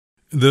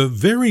The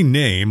very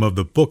name of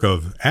the book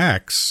of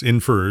Acts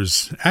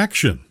infers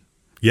action.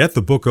 Yet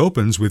the book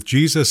opens with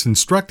Jesus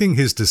instructing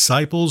his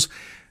disciples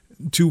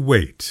to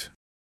wait.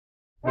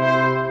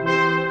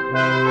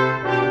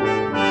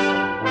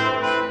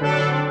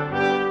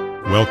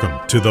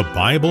 Welcome to the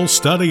Bible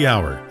Study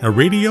Hour, a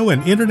radio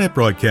and internet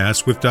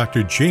broadcast with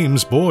Dr.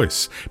 James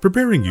Boice,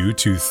 preparing you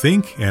to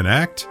think and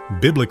act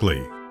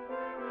biblically.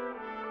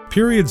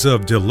 Periods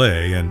of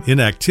delay and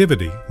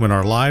inactivity, when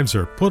our lives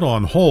are put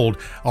on hold,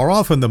 are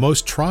often the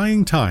most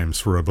trying times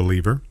for a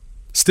believer.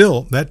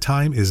 Still, that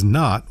time is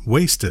not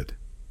wasted.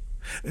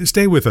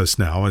 Stay with us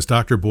now as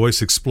Dr.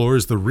 Boice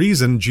explores the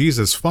reason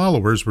Jesus'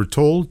 followers were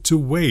told to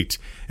wait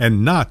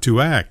and not to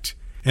act,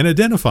 and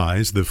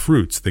identifies the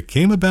fruits that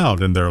came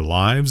about in their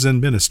lives and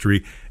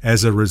ministry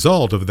as a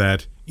result of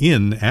that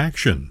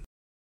inaction.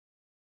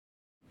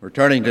 We're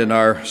turning in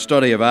our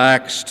study of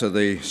Acts to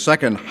the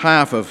second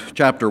half of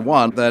chapter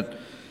 1 that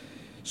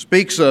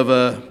speaks of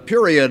a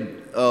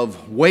period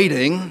of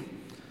waiting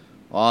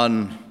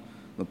on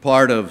the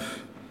part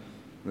of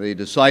the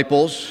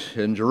disciples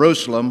in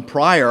Jerusalem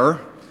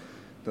prior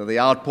to the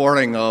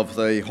outpouring of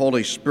the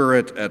Holy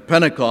Spirit at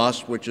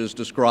Pentecost, which is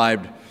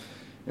described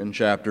in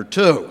chapter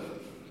 2.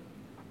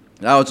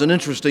 Now, it's an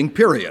interesting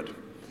period.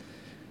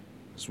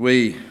 As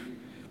we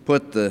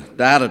put the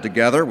data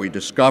together, we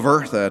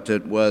discover that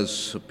it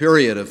was a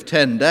period of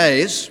 10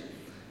 days.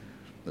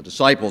 The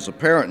disciples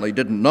apparently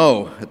didn't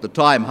know at the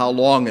time how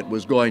long it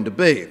was going to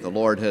be. The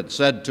Lord had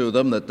said to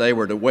them that they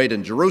were to wait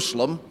in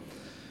Jerusalem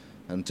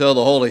until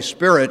the Holy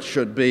Spirit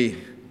should be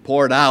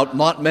poured out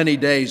not many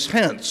days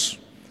hence.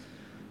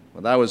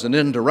 Well, that was an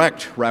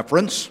indirect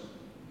reference,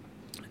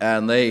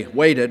 and they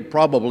waited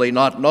probably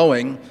not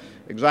knowing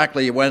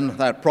exactly when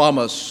that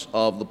promise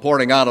of the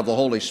pouring out of the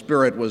Holy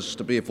Spirit was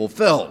to be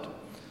fulfilled.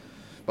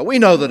 But we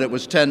know that it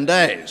was 10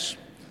 days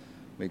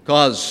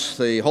because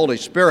the Holy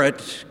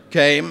Spirit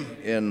came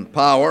in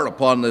power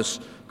upon this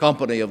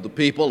company of the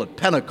people at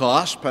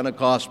Pentecost.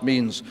 Pentecost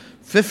means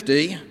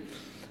 50.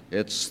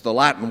 It's the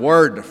Latin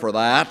word for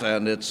that,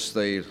 and it's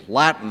the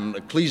Latin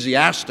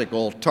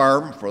ecclesiastical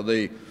term for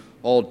the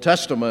Old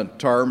Testament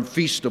term,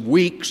 Feast of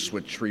Weeks,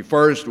 which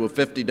refers to a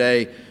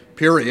 50-day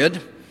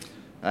period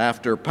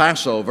after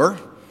Passover.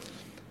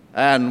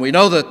 And we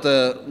know that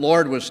the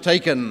Lord was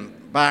taken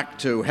back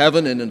to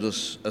heaven in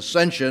his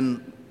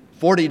ascension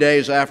 40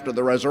 days after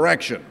the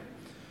resurrection.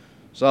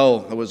 So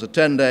there was a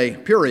 10-day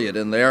period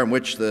in there in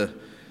which the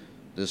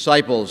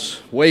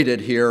disciples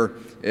waited here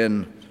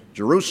in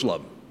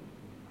Jerusalem.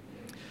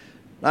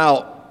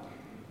 Now,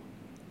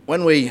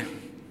 when we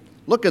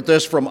look at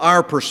this from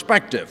our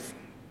perspective,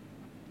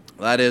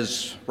 that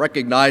is,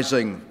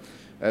 recognizing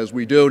as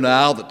we do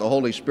now that the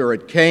Holy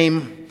Spirit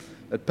came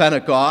at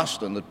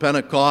Pentecost, and that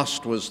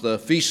Pentecost was the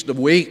Feast of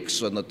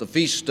Weeks, and that the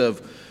Feast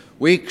of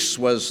Weeks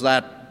was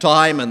that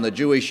time in the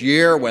Jewish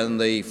year when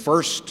the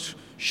first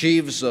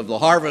sheaves of the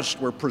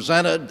harvest were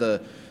presented,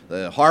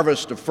 the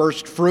harvest of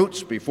first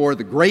fruits before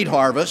the great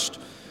harvest.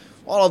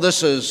 All of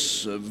this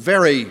is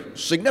very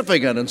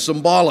significant and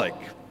symbolic.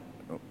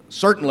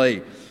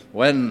 Certainly,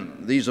 when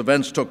these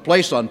events took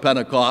place on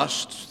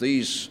Pentecost,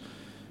 these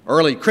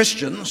early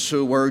Christians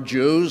who were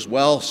Jews,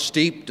 well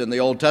steeped in the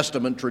Old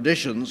Testament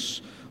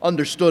traditions,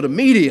 understood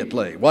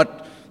immediately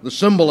what the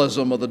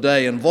symbolism of the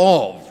day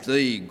involved.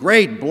 The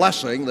great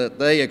blessing that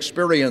they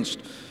experienced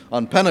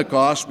on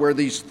Pentecost, where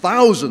these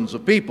thousands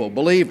of people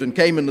believed and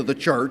came into the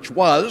church,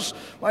 was,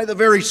 by the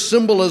very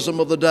symbolism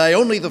of the day,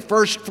 only the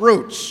first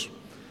fruits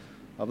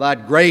of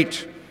that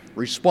great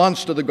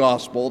response to the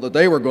gospel that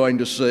they were going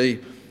to see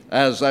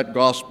as that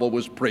gospel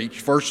was preached,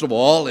 first of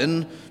all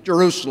in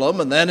Jerusalem,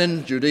 and then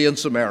in Judea and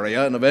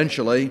Samaria, and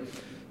eventually,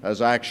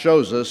 as Acts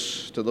shows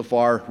us, to the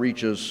far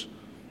reaches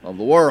of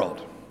the world.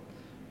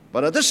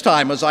 But at this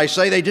time, as I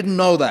say, they didn't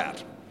know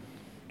that.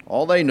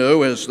 All they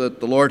knew is that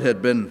the Lord had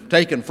been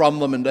taken from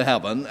them into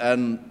heaven,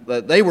 and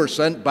that they were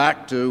sent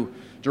back to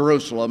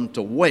Jerusalem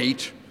to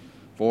wait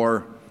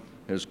for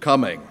his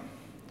coming.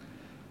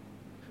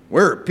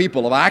 We're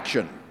people of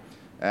action,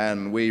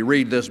 and we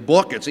read this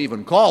book. It's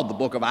even called the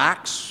book of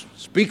Acts. It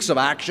speaks of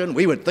action.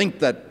 We would think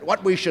that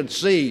what we should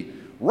see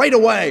right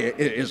away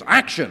is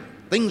action.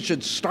 Things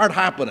should start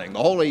happening.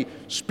 The Holy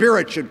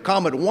Spirit should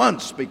come at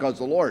once because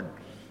the Lord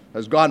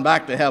has gone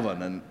back to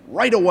heaven, and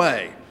right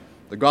away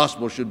the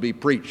gospel should be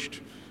preached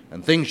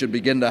and things should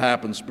begin to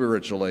happen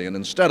spiritually. And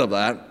instead of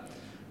that,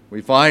 we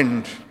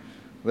find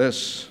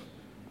this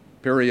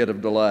period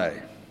of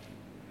delay.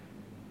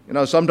 You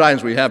know,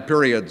 sometimes we have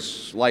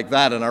periods like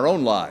that in our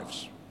own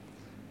lives,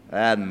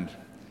 and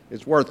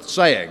it's worth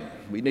saying,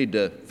 we need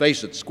to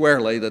face it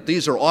squarely, that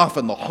these are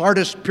often the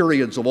hardest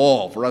periods of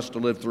all for us to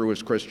live through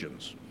as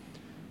Christians.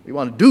 We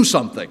want to do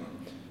something,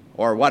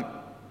 or what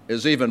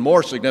is even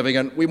more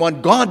significant, we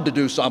want God to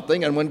do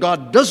something, and when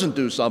God doesn't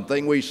do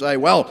something, we say,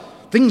 well,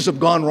 things have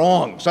gone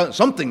wrong.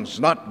 Something's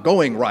not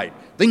going right.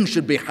 Things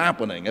should be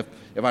happening if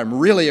I'm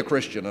really a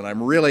Christian and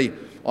I'm really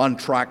on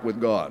track with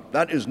God.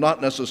 That is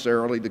not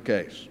necessarily the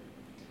case.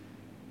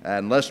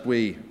 And lest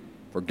we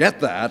forget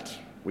that,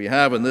 we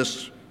have in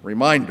this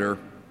reminder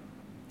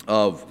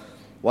of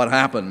what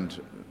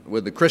happened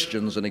with the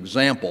Christians an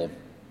example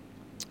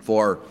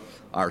for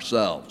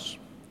ourselves.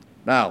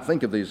 Now,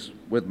 think of these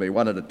with me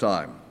one at a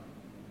time.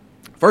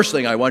 First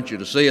thing I want you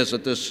to see is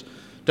that this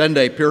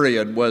 10-day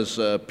period was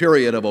a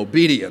period of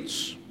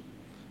obedience.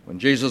 When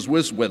Jesus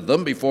was with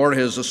them before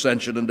his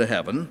ascension into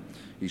heaven,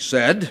 he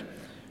said,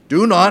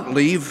 "Do not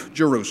leave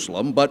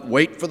Jerusalem, but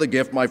wait for the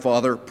gift my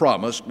Father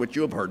promised, which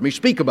you have heard me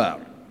speak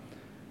about."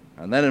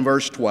 And then in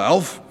verse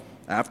 12,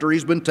 after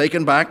he's been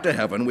taken back to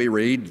heaven, we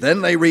read,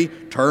 "Then they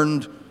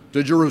returned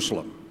to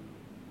Jerusalem."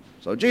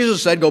 So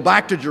Jesus said, go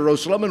back to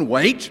Jerusalem and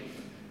wait.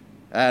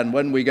 And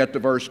when we get to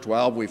verse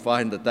 12, we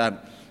find that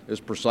that is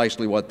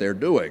precisely what they're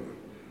doing.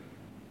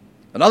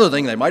 Another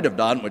thing they might have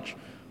done, which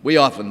we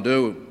often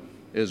do,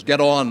 is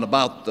get on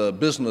about the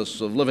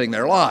business of living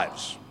their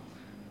lives.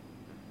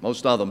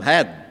 Most of them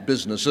had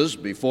businesses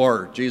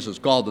before Jesus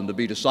called them to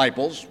be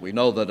disciples. We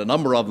know that a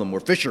number of them were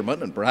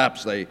fishermen, and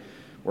perhaps they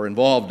were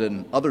involved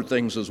in other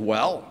things as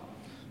well.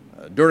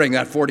 During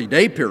that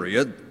 40-day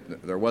period,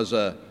 there was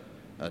a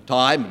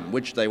time in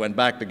which they went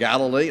back to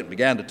Galilee and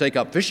began to take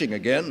up fishing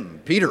again.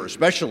 Peter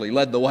especially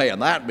led the way in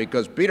that,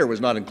 because Peter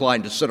was not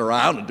inclined to sit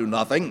around and do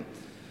nothing.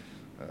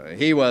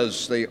 He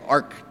was the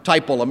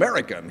archetypal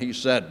American. He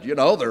said, you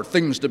know, there are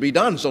things to be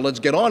done, so let's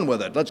get on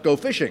with it. Let's go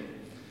fishing.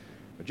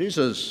 But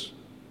Jesus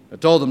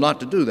told them not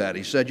to do that.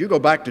 He said, you go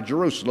back to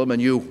Jerusalem and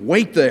you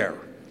wait there,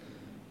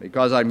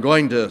 because I'm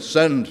going to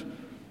send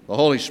the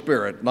Holy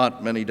Spirit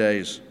not many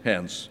days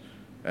hence.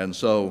 And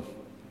so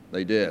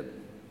they did.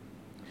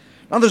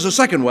 Now there's a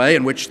second way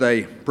in which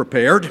they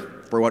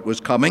prepared for what was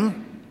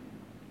coming,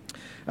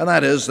 and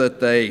that is that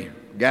they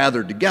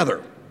gathered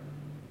together.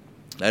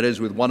 That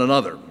is, with one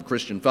another,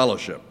 Christian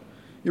fellowship.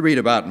 You read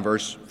about in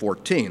verse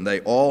 14,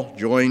 they all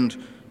joined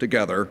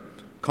together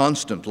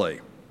constantly.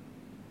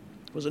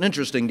 It was an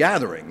interesting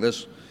gathering,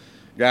 this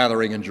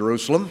gathering in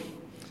Jerusalem.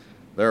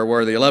 There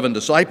were the 11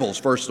 disciples,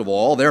 first of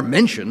all. They're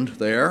mentioned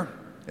there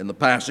in the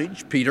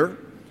passage, Peter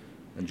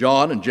and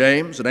John and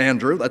James and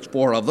Andrew, that's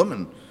 4 of them,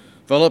 and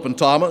Philip and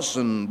Thomas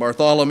and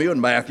Bartholomew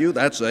and Matthew,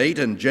 that's 8,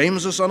 and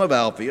James the son of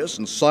Alphaeus,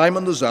 and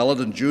Simon the Zealot,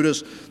 and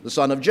Judas the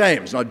son of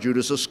James, not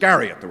Judas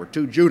Iscariot. There were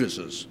 2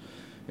 Judases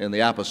in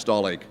the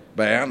apostolic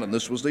band, and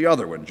this was the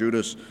other one,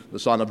 Judas the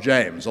son of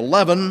James.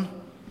 11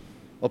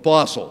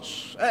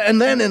 apostles.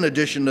 And then in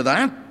addition to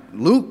that,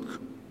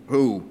 Luke,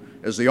 who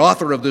is the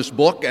author of this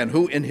book and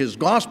who in his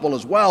gospel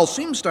as well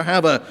seems to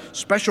have a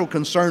special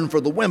concern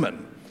for the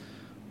women.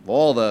 Of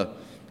all the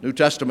New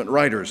Testament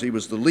writers, he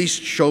was the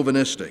least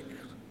chauvinistic.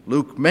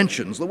 Luke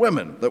mentions the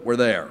women that were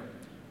there.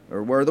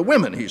 There were the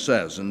women, he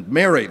says, and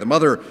Mary, the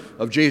mother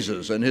of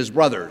Jesus, and his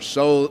brothers.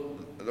 So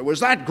there was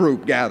that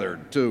group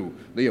gathered to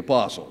the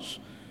apostles.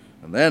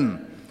 And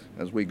then,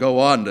 as we go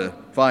on to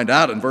find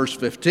out in verse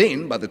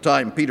 15, by the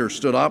time Peter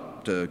stood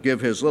up to give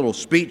his little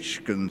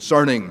speech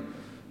concerning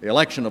the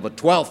election of a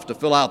 12th to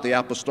fill out the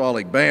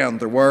apostolic band,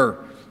 there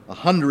were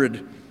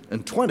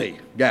 120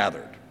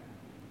 gathered.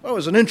 Well, it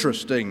was an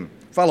interesting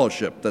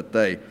fellowship that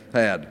they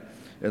had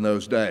in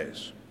those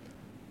days.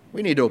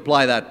 We need to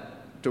apply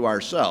that to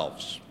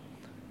ourselves.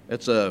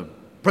 It's a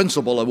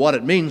principle of what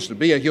it means to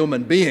be a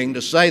human being,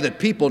 to say that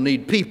people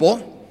need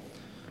people.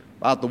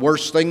 About the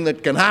worst thing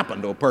that can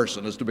happen to a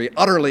person is to be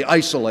utterly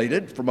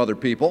isolated from other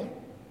people.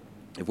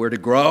 If we're to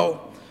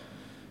grow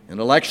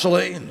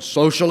intellectually and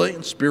socially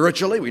and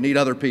spiritually, we need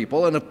other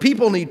people. And if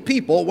people need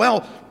people,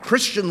 well,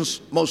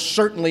 Christians most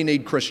certainly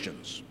need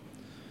Christians.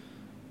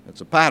 It's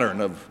a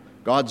pattern of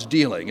God's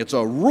dealing. It's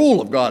a rule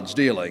of God's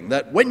dealing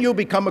that when you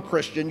become a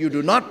Christian, you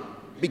do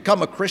not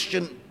become a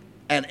Christian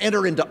and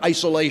enter into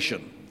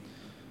isolation.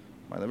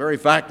 By the very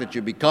fact that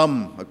you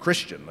become a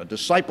Christian, a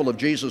disciple of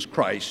Jesus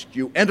Christ,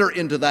 you enter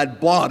into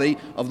that body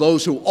of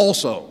those who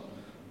also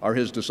are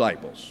his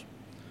disciples.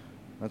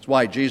 That's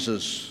why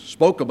Jesus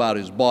spoke about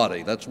his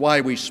body. That's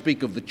why we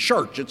speak of the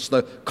church. It's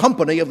the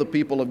company of the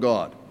people of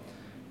God.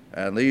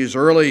 And these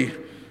early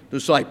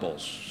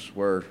disciples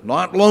were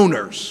not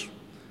loners.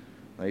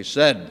 They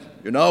said,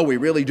 you know, we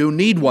really do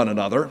need one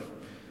another,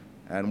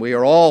 and we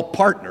are all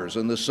partners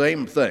in the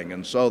same thing.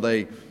 And so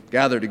they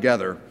gather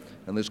together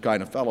in this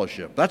kind of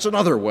fellowship. That's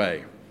another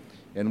way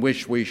in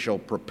which we shall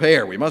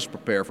prepare. We must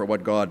prepare for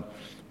what God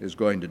is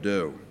going to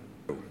do.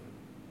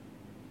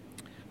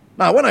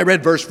 Now, when I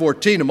read verse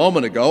 14 a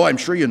moment ago, I'm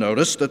sure you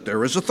noticed that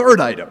there is a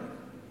third item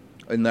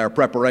in their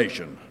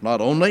preparation.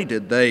 Not only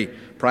did they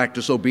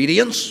practice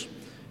obedience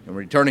in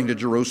returning to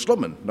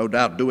Jerusalem, and no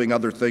doubt doing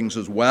other things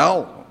as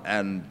well,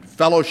 and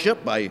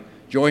fellowship by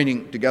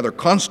joining together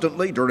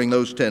constantly during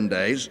those 10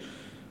 days.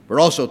 We're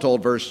also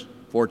told, verse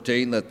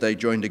 14, that they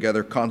joined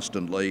together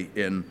constantly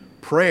in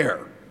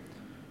prayer.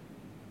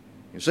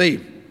 You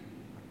see,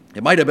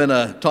 it might have been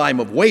a time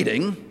of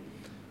waiting,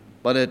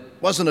 but it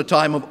wasn't a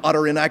time of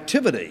utter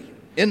inactivity.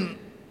 In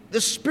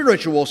this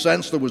spiritual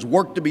sense, there was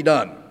work to be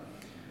done.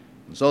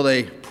 And so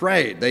they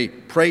prayed. They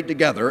prayed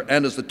together,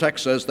 and as the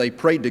text says, they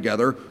prayed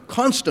together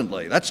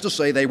constantly. That's to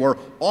say, they were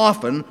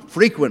often,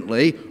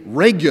 frequently,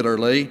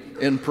 regularly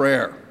in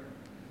prayer.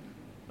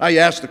 Now you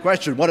ask the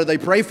question, what did they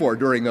pray for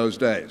during those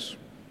days?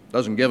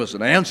 doesn't give us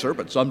an answer,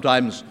 but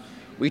sometimes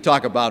we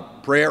talk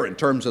about prayer in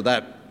terms of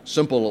that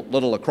simple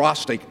little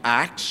acrostic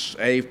acts: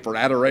 A for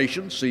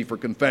adoration, C for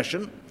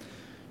confession,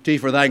 T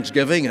for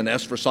thanksgiving, and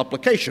S for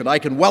supplication. I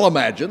can well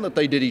imagine that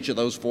they did each of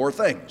those four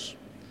things.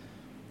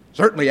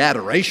 Certainly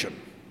adoration.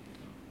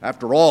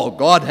 After all,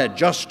 God had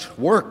just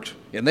worked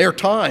in their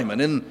time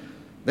and in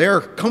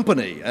their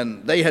company,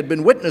 and they had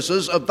been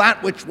witnesses of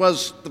that which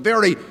was the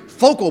very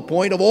focal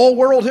point of all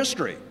world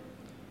history.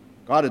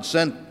 God had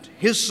sent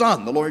His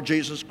Son, the Lord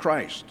Jesus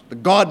Christ, the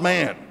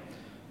God-man,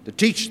 to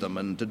teach them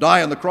and to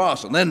die on the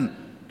cross and then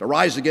to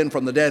rise again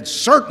from the dead.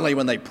 Certainly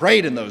when they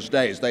prayed in those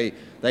days, they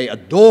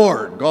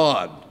adored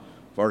God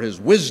for His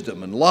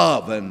wisdom and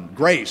love and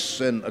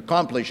grace in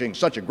accomplishing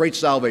such a great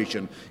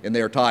salvation in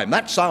their time.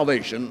 That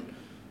salvation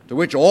to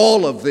which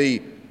all of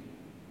the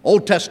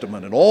Old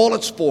Testament and all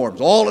its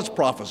forms, all its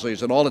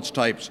prophecies, and all its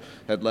types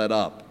had led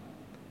up.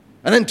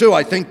 And then, too,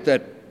 I think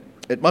that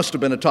it must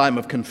have been a time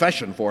of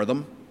confession for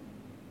them.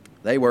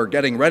 They were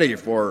getting ready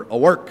for a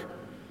work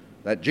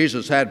that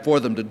Jesus had for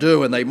them to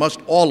do, and they must,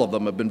 all of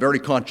them, have been very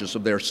conscious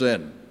of their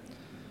sin.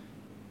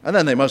 And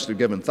then they must have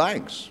given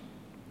thanks.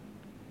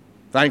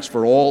 Thanks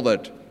for all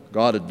that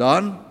God had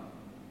done.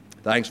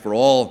 Thanks for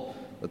all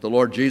that the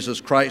Lord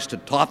Jesus Christ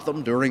had taught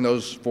them during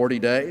those 40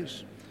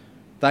 days.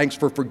 Thanks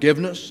for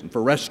forgiveness and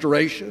for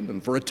restoration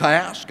and for a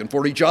task and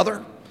for each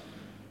other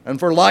and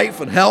for life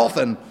and health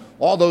and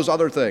all those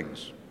other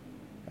things.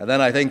 And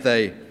then I think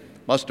they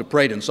must have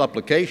prayed in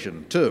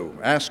supplication too,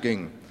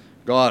 asking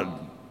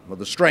God for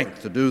the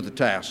strength to do the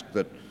task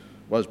that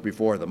was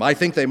before them. I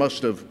think they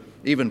must have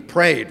even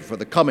prayed for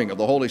the coming of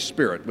the Holy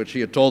Spirit, which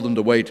He had told them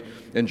to wait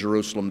in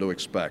Jerusalem to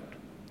expect.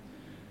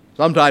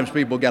 Sometimes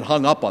people get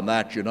hung up on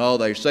that, you know.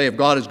 They say if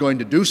God is going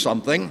to do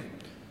something,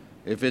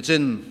 if it's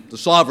in the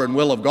sovereign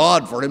will of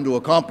God for Him to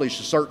accomplish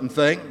a certain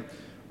thing,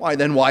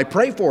 why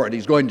pray for it?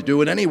 He's going to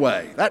do it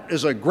anyway. That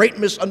is a great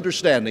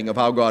misunderstanding of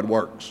how God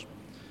works.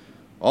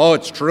 Oh,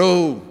 it's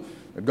true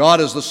that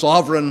God is the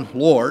sovereign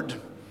Lord.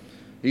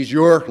 He's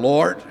your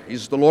Lord.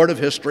 He's the Lord of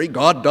history.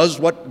 God does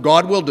what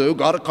God will do.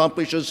 God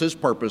accomplishes His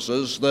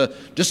purposes. The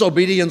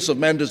disobedience of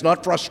men does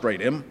not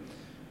frustrate Him.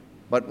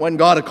 But when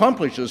God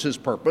accomplishes His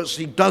purpose,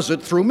 He does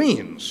it through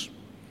means.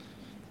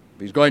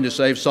 If He's going to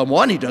save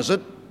someone, He does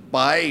it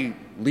by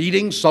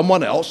leading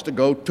someone else to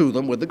go to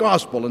them with the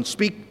gospel and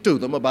speak to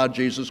them about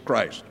Jesus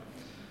Christ.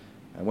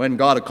 And when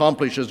God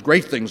accomplishes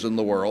great things in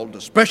the world,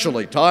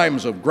 especially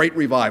times of great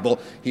revival,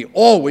 He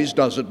always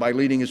does it by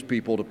leading His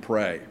people to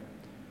pray.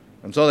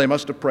 And so they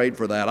must have prayed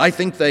for that. I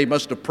think they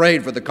must have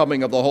prayed for the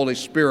coming of the Holy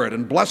Spirit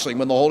and blessing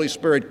when the Holy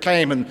Spirit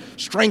came, and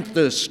strength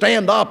to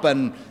stand up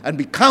and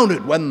be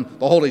counted when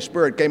the Holy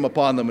Spirit came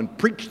upon them and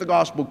preach the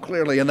gospel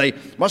clearly. And they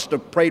must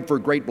have prayed for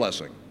great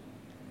blessing.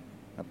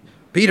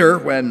 Peter,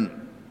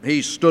 when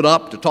he stood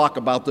up to talk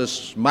about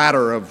this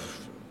matter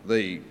of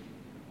the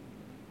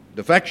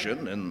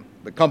defection in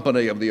the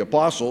company of the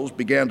apostles,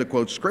 began to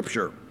quote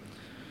Scripture.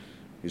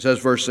 He says,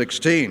 verse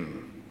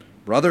 16,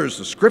 "Brothers,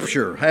 the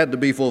Scripture had to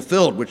be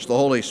fulfilled, which the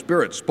Holy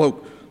Spirit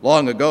spoke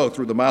long ago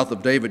through the mouth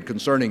of David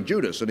concerning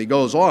Judas." And he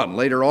goes on.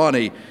 Later on,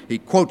 he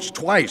quotes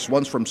twice,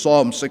 once from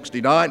Psalm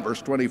 69,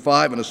 verse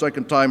 25, and a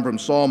second time from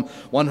Psalm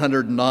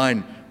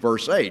 109,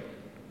 verse 8.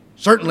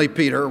 Certainly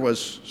Peter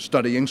was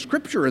studying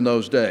Scripture in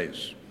those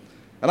days.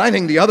 And I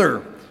think the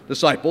other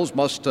disciples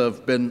must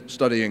have been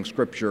studying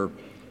Scripture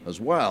as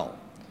well.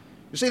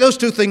 You see, those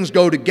two things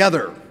go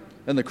together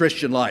in the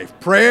Christian life.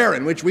 Prayer,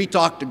 in which we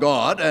talk to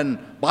God, and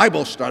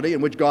Bible study,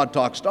 in which God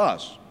talks to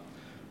us.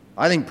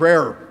 I think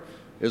prayer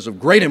is of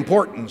great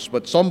importance,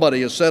 but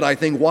somebody has said, I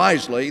think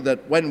wisely,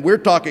 that when we're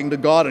talking to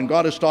God and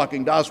God is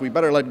talking to us, we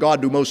better let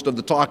God do most of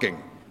the talking.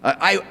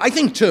 I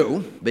think,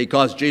 too,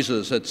 because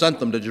Jesus had sent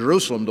them to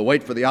Jerusalem to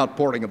wait for the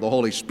outpouring of the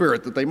Holy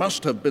Spirit, that they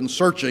must have been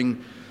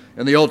searching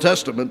in the Old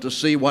Testament to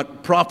see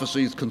what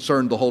prophecies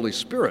concerned the Holy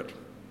Spirit.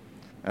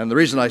 And the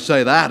reason I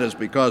say that is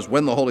because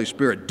when the Holy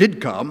Spirit did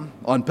come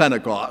on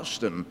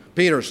Pentecost, and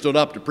Peter stood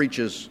up to preach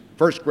his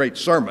first great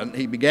sermon,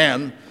 he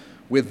began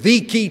with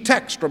the key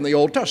text from the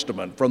Old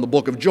Testament, from the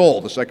book of Joel,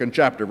 the second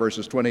chapter,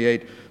 verses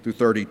 28 through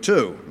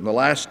 32. In the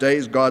last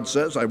days, God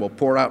says, I will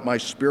pour out my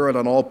Spirit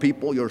on all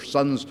people. Your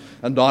sons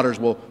and daughters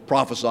will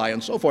prophesy,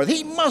 and so forth.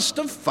 He must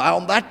have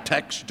found that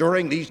text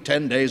during these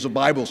 10 days of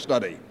Bible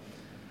study.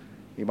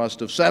 He must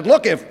have said,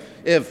 look,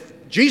 if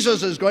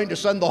Jesus is going to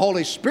send the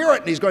Holy Spirit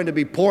and He's going to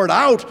be poured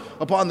out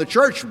upon the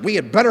church, we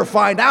had better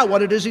find out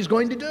what it is He's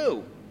going to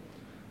do.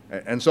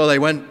 And so they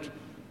went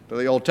to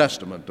the Old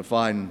Testament to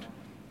find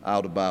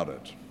out about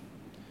it.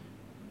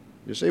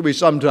 You see, we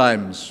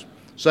sometimes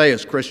say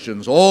as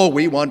Christians, oh,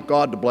 we want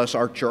God to bless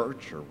our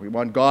church, or we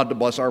want God to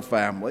bless our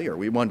family, or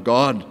we want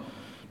God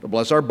to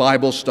bless our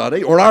Bible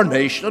study, or our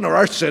nation, or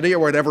our city, or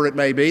whatever it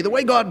may be. The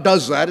way God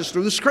does that is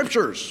through the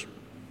Scriptures.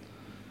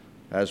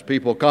 As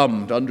people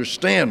come to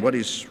understand what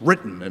He's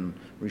written and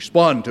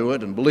respond to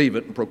it and believe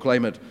it and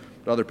proclaim it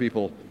to other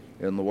people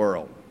in the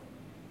world.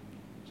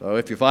 So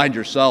if you find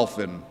yourself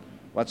in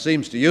what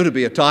seems to you to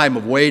be a time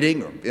of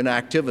waiting or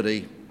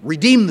inactivity,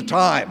 redeem the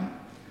time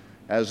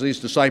as these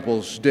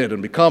disciples did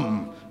and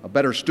become a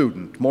better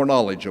student, more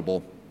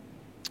knowledgeable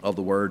of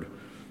the Word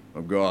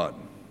of God.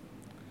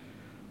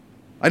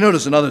 I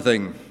notice another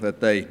thing that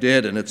they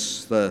did, and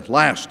it's the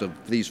last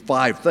of these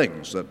 5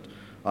 things that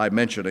I'm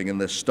mentioning in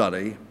this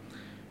study,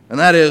 and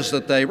that is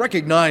that they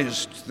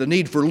recognized the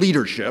need for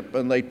leadership,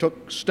 and they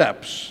took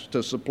steps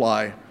to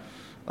supply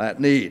that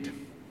need.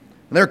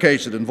 In their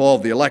case, it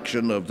involved the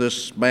election of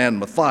this man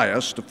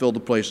Matthias to fill the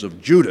place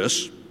of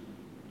Judas,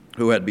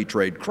 who had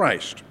betrayed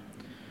Christ.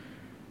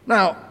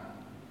 Now,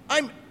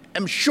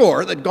 I'm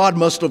sure that God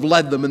must have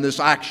led them in this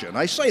action.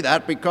 I say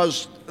that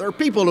because there are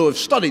people who have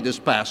studied this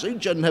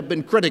passage and have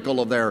been critical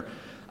of their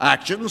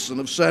actions and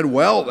have said,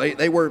 well,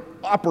 they were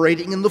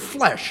operating in the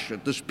flesh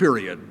at this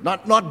period,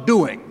 not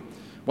doing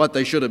what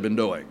they should have been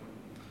doing.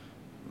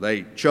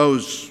 They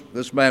chose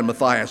this man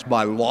Matthias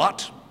by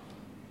lot,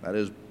 that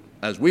is,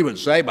 as we would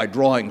say, by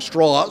drawing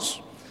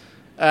straws.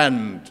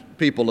 And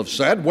people have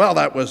said, well,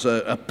 that was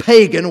a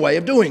pagan way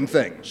of doing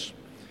things.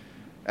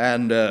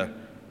 And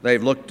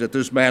they've looked at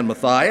this man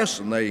Matthias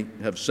and they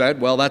have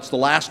said, well, that's the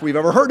last we've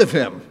ever heard of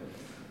him.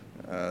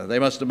 They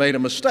must have made a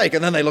mistake.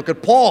 And then they look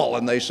at Paul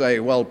and they say,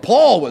 well,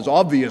 Paul was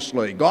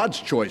obviously God's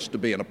choice to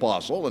be an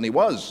apostle, and he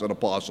was an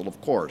apostle, of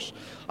course.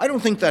 I don't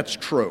think that's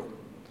true.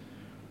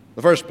 In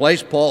the first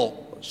place,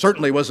 Paul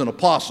certainly was an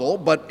apostle,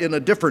 but in a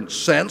different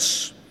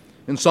sense,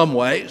 in some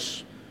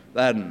ways,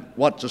 than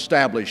what's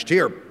established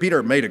here.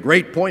 Peter made a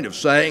great point of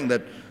saying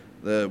that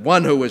the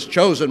one who was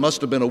chosen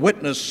must have been a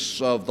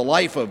witness of the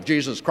life of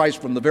Jesus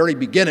Christ from the very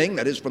beginning,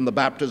 that is, from the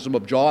baptism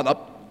of John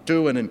up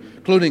to and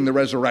including the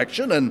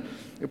resurrection, and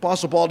the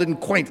Apostle Paul didn't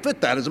quite fit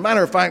that. As a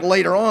matter of fact,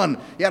 later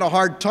on, he had a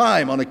hard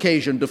time on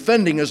occasion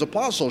defending his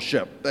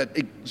apostleship at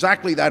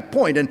exactly that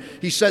point, and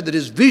he said that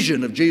his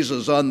vision of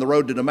Jesus on the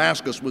road to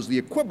Damascus was the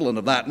equivalent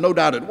of that. No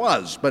doubt it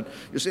was, but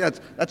you see,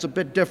 that's a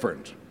bit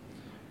different.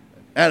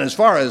 And as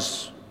far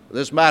as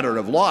this matter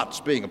of lots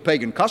being a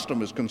pagan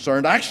custom is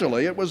concerned,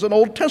 actually it was an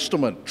Old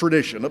Testament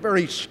tradition, a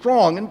very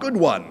strong and good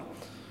one.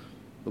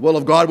 The will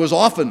of God was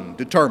often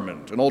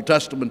determined in Old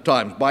Testament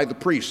times by the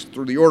priests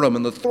through the Urim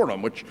and the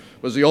Thummim, which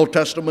was the Old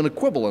Testament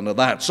equivalent of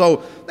that.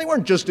 So they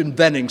weren't just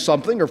inventing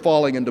something or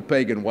falling into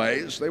pagan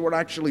ways. They were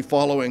actually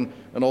following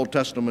an Old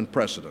Testament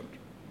precedent.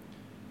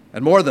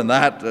 And more than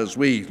that, as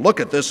we look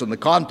at this in the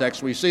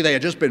context, we see they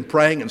had just been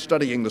praying and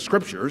studying the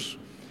Scriptures,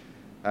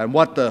 and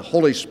what the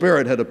Holy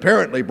Spirit had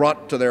apparently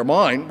brought to their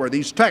mind were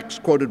these texts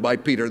quoted by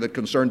Peter that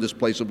concerned this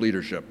place of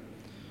leadership.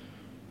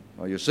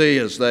 Well, you see,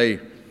 as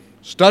they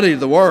studied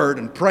the Word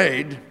and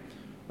prayed,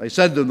 they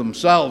said to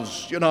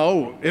themselves, you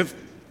know, if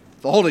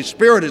the Holy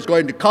Spirit is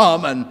going to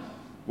come and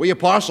we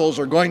apostles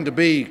are going to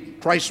be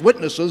Christ's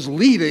witnesses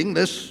leading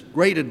this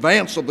great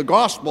advance of the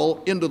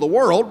gospel into the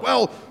world,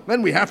 well,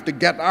 then we have to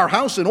get our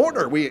house in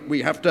order.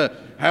 We have to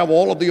have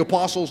all of the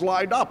apostles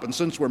lined up. And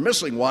since we're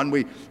missing one,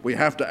 we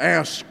have to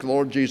ask the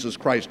Lord Jesus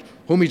Christ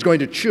whom he's going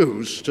to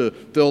choose to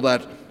fill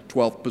that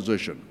 12th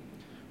position.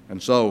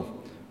 And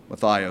so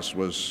Matthias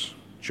was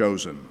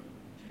chosen.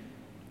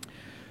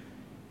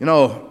 You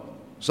know,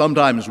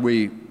 sometimes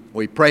we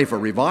pray for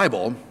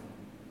revival.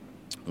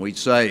 We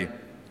say,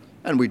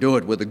 and we do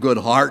it with a good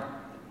heart,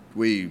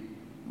 we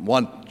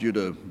want you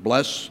to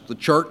bless the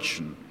church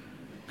and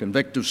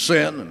convict of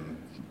sin and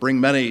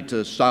bring many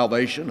to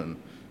salvation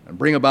and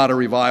bring about a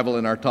revival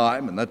in our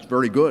time, and that's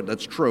very good,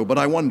 that's true. But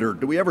I wonder,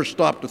 do we ever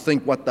stop to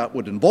think what that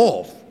would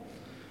involve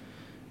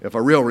if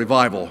a real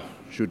revival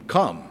should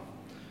come?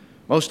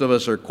 Most of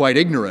us are quite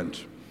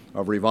ignorant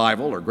of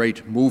revival or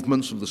great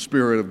movements of the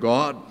Spirit of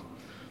God.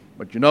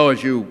 But you know,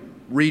 as you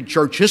read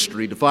church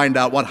history to find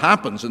out what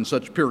happens in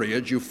such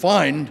periods, you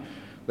find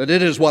that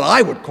it is what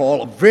I would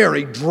call a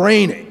very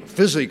draining,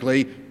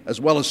 physically as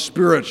well as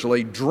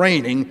spiritually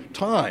draining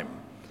time.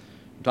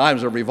 In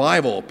times of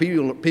revival,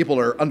 people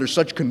are under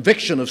such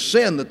conviction of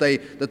sin that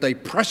they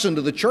press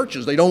into the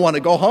churches. They don't want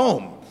to go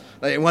home.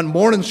 They want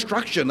more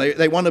instruction.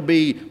 They want to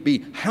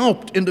be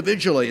helped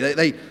individually.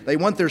 They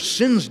want their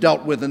sins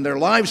dealt with and their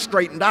lives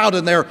straightened out,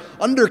 and they're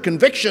under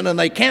conviction and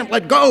they can't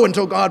let go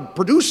until God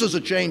produces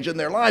a change in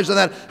their lives, and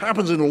that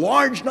happens in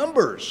large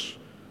numbers.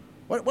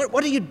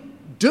 What do you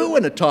do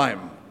in a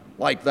time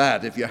like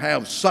that if you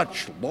have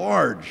such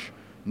large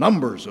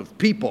numbers of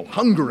people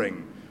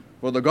hungering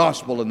for the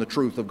gospel and the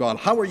truth of God?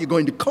 How are you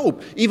going to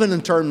cope, even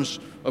in terms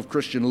of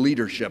Christian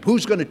leadership?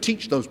 Who's going to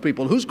teach those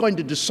people? Who's going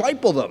to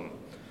disciple them?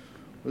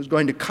 Who's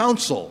going to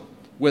counsel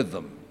with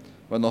them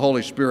when the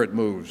Holy Spirit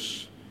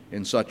moves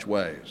in such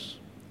ways?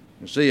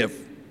 You see, if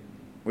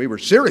we were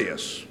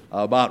serious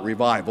about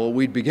revival,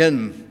 we'd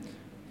begin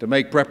to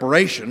make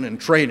preparation and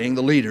training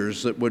the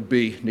leaders that would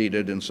be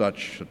needed in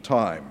such a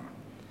time.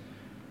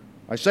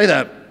 I say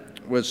that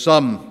with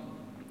some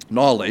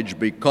knowledge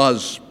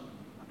because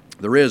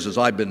there is, as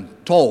I've been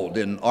told,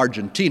 in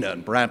Argentina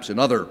and perhaps in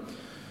other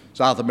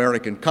South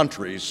American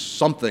countries,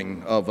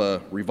 something of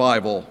a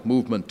revival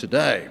movement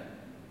today.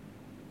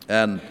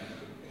 And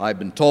I've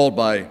been told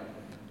by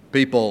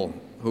people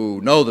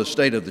who know the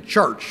state of the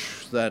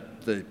church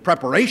that the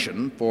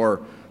preparation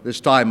for this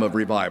time of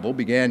revival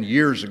began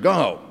years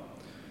ago.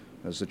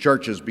 as the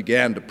churches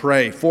began to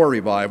pray for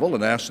revival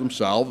and ask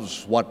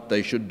themselves what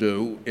they should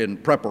do in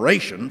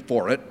preparation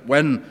for it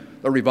when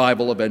the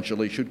revival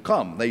eventually should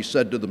come. They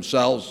said to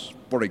themselves,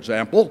 for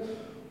example,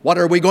 what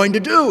are we going to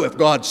do if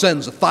God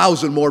sends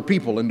 1,000 more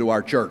people into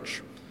our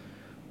church?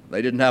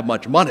 They didn't have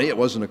much money. It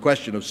wasn't a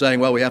question of saying,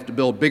 well, we have to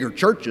build bigger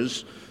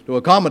churches to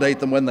accommodate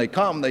them when they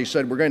come. They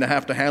said, we're going to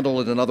have to handle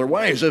it in other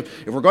ways.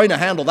 If we're going to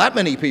handle that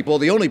many people,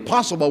 the only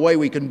possible way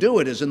we can do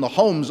it is in the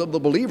homes of the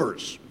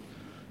believers.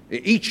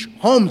 Each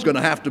home's going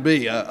to have to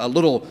be a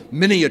little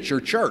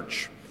miniature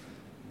church.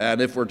 And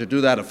if we're to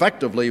do that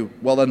effectively,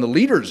 well, then the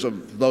leaders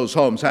of those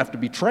homes have to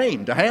be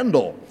trained to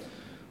handle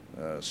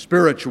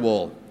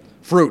spiritual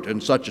fruit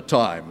in such a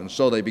time. And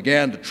so they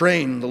began to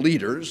train the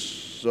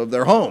leaders of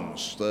their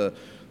homes,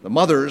 the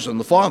mothers and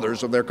the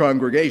fathers of their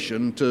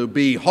congregation, to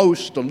be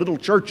hosts to little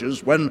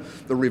churches when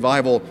the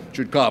revival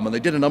should come. And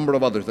they did a number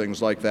of other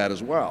things like that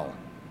as well.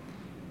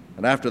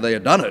 And after they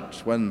had done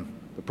it, when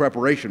the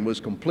preparation was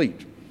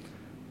complete,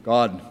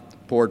 God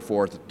poured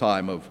forth a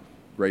time of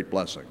great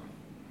blessing.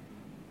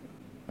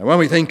 And when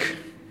we think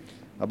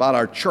about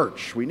our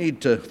church, we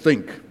need to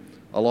think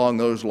along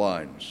those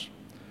lines.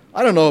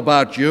 I don't know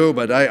about you,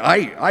 but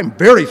I'm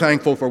very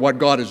thankful for what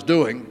God is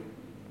doing.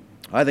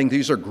 I think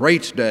these are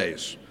great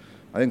days.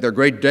 I think they're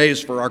great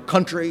days for our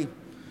country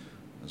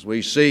as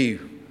we see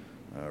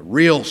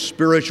real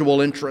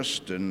spiritual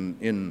interest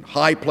in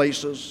high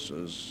places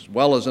as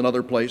well as in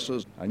other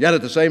places. And yet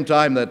at the same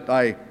time that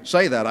I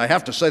say that, I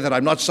have to say that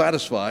I'm not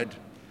satisfied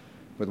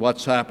with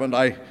what's happened.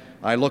 I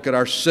look at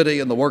our city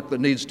and the work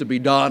that needs to be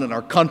done in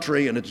our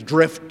country and its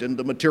drift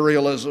into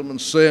materialism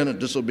and sin and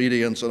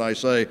disobedience, and I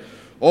say,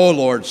 oh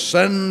Lord,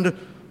 send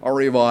a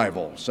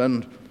revival.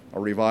 Send a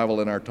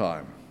revival in our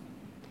time.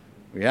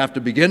 We have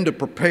to begin to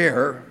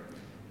prepare.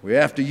 We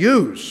have to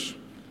use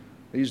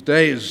these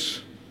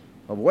days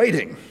of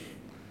waiting,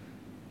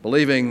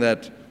 believing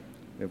that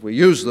if we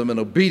use them in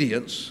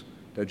obedience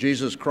to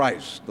Jesus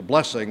Christ, the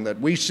blessing that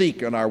we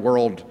seek in our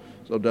world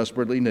so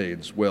desperately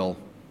needs will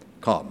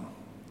come.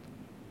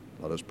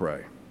 Let us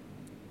pray.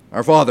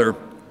 Our Father,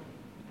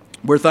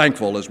 we're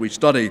thankful as we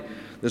study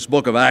this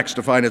book of Acts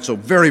to find it so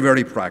very,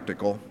 very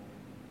practical,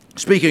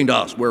 speaking to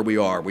us where we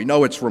are. We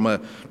know it's from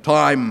a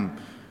time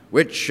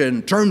which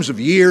in terms of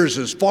years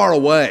is far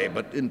away,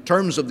 but in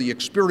terms of the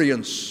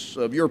experience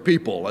of your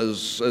people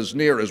as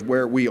near as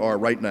where we are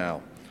right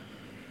now.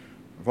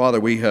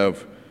 Father, we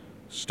have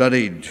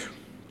studied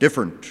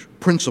different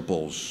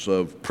principles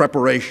of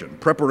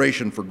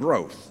preparation for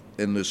growth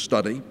in this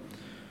study,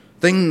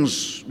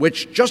 things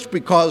which just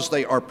because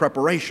they are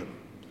preparation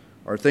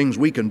are things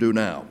we can do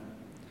now.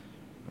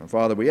 And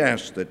Father, we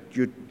ask that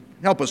you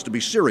help us to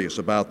be serious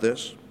about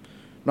this,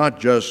 not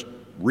just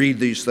read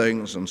these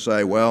things and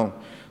say, well,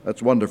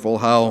 that's wonderful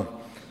how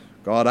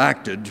God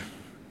acted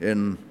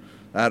in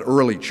that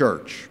early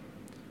church,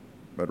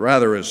 but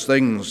rather as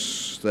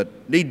things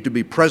that need to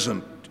be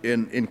present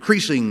in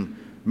increasing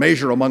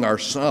measure among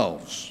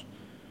ourselves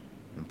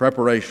in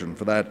preparation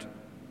for that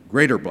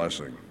greater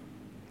blessing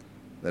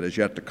that is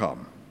yet to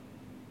come.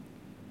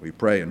 We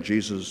pray in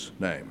Jesus'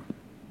 name.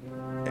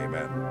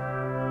 Amen.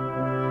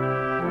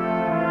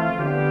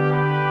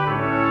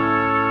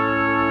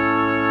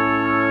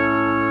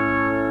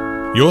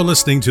 You're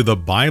listening to the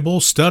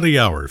Bible Study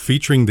Hour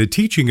featuring the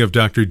teaching of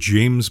Dr.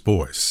 James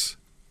Boice.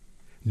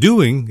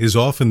 Doing is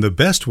often the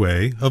best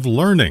way of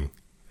learning.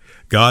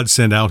 God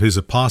sent out his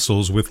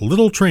apostles with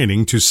little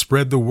training to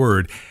spread the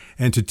word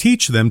and to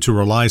teach them to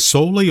rely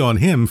solely on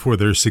him for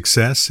their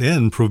success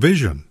and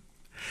provision.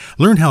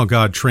 Learn how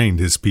God trained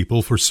his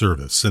people for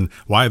service and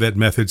why that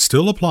method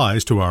still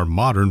applies to our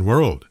modern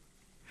world.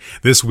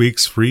 This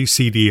week's free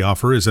CD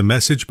offer is a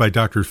message by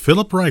Dr.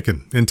 Philip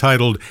Ryken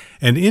entitled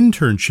An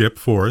Internship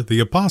for the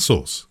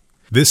Apostles.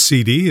 This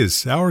CD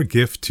is our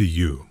gift to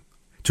you.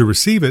 To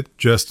receive it,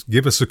 just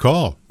give us a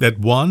call at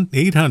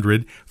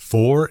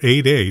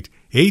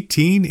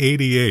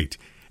 1-800-488-1888,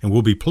 and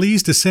we'll be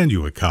pleased to send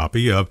you a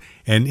copy of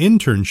An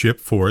Internship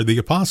for the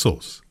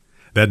Apostles.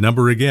 That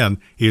number again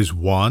is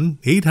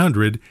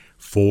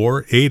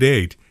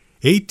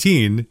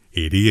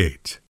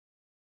 1-800-488-1888.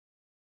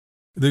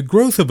 The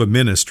growth of a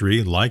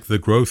ministry, like the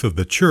growth of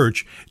the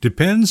church,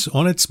 depends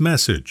on its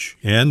message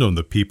and on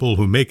the people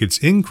who make its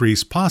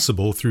increase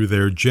possible through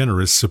their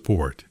generous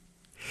support.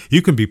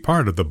 You can be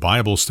part of the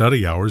Bible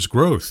Study Hour's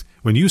growth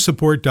when you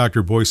support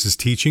Dr. Boice's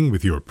teaching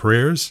with your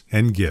prayers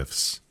and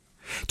gifts.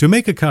 To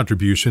make a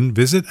contribution,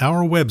 visit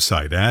our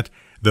website at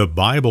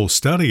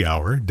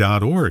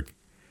thebiblestudyhour.org.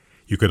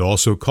 You could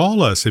also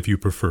call us if you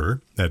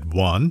prefer at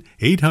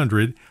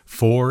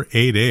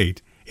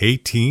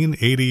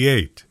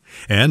 1-800-488-1888.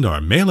 And our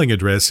mailing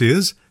address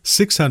is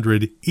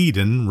 600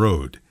 Eden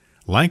Road,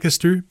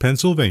 Lancaster,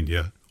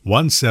 Pennsylvania,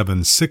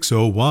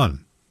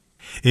 17601.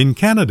 In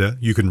Canada,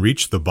 you can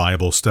reach the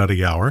Bible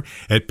Study Hour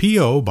at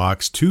P.O.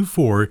 Box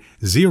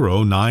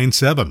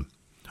 24097,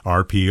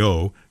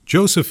 RPO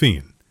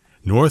Josephine,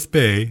 North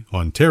Bay,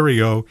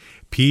 Ontario,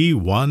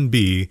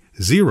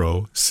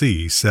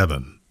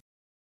 P1B0C7.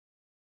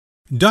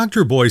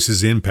 Dr.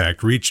 Boice's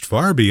impact reached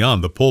far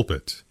beyond the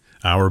pulpit.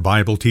 Our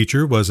Bible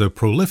teacher was a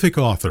prolific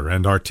author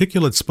and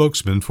articulate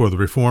spokesman for the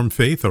Reformed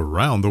faith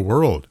around the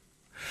world.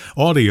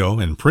 Audio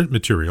and print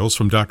materials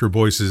from Dr.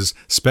 Boice's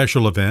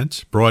special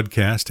event,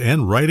 broadcast,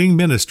 and writing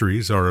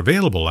ministries are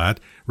available at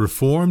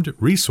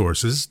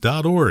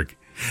reformedresources.org.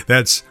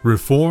 That's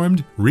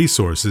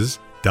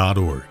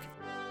reformedresources.org.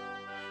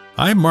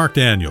 I'm Mark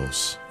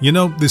Daniels. You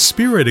know, the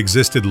Spirit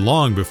existed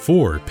long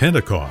before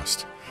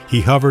Pentecost. He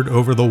hovered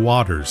over the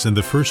waters in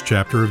the first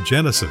chapter of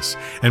Genesis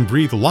and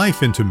breathed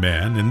life into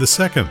man in the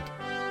second.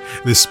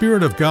 The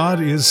Spirit of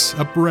God is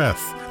a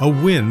breath, a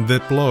wind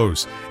that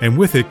blows, and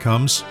with it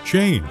comes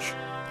change,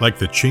 like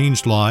the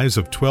changed lives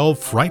of 12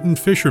 frightened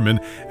fishermen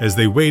as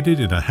they waited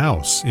in a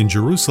house in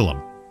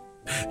Jerusalem.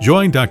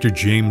 Join Dr.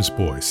 James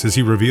Boice as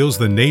he reveals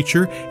the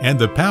nature and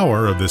the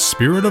power of the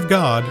Spirit of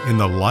God in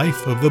the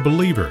life of the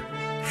believer.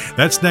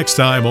 That's next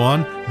time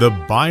on the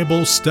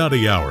Bible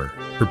Study Hour,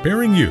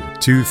 preparing you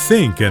to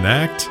think and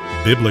act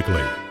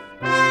biblically.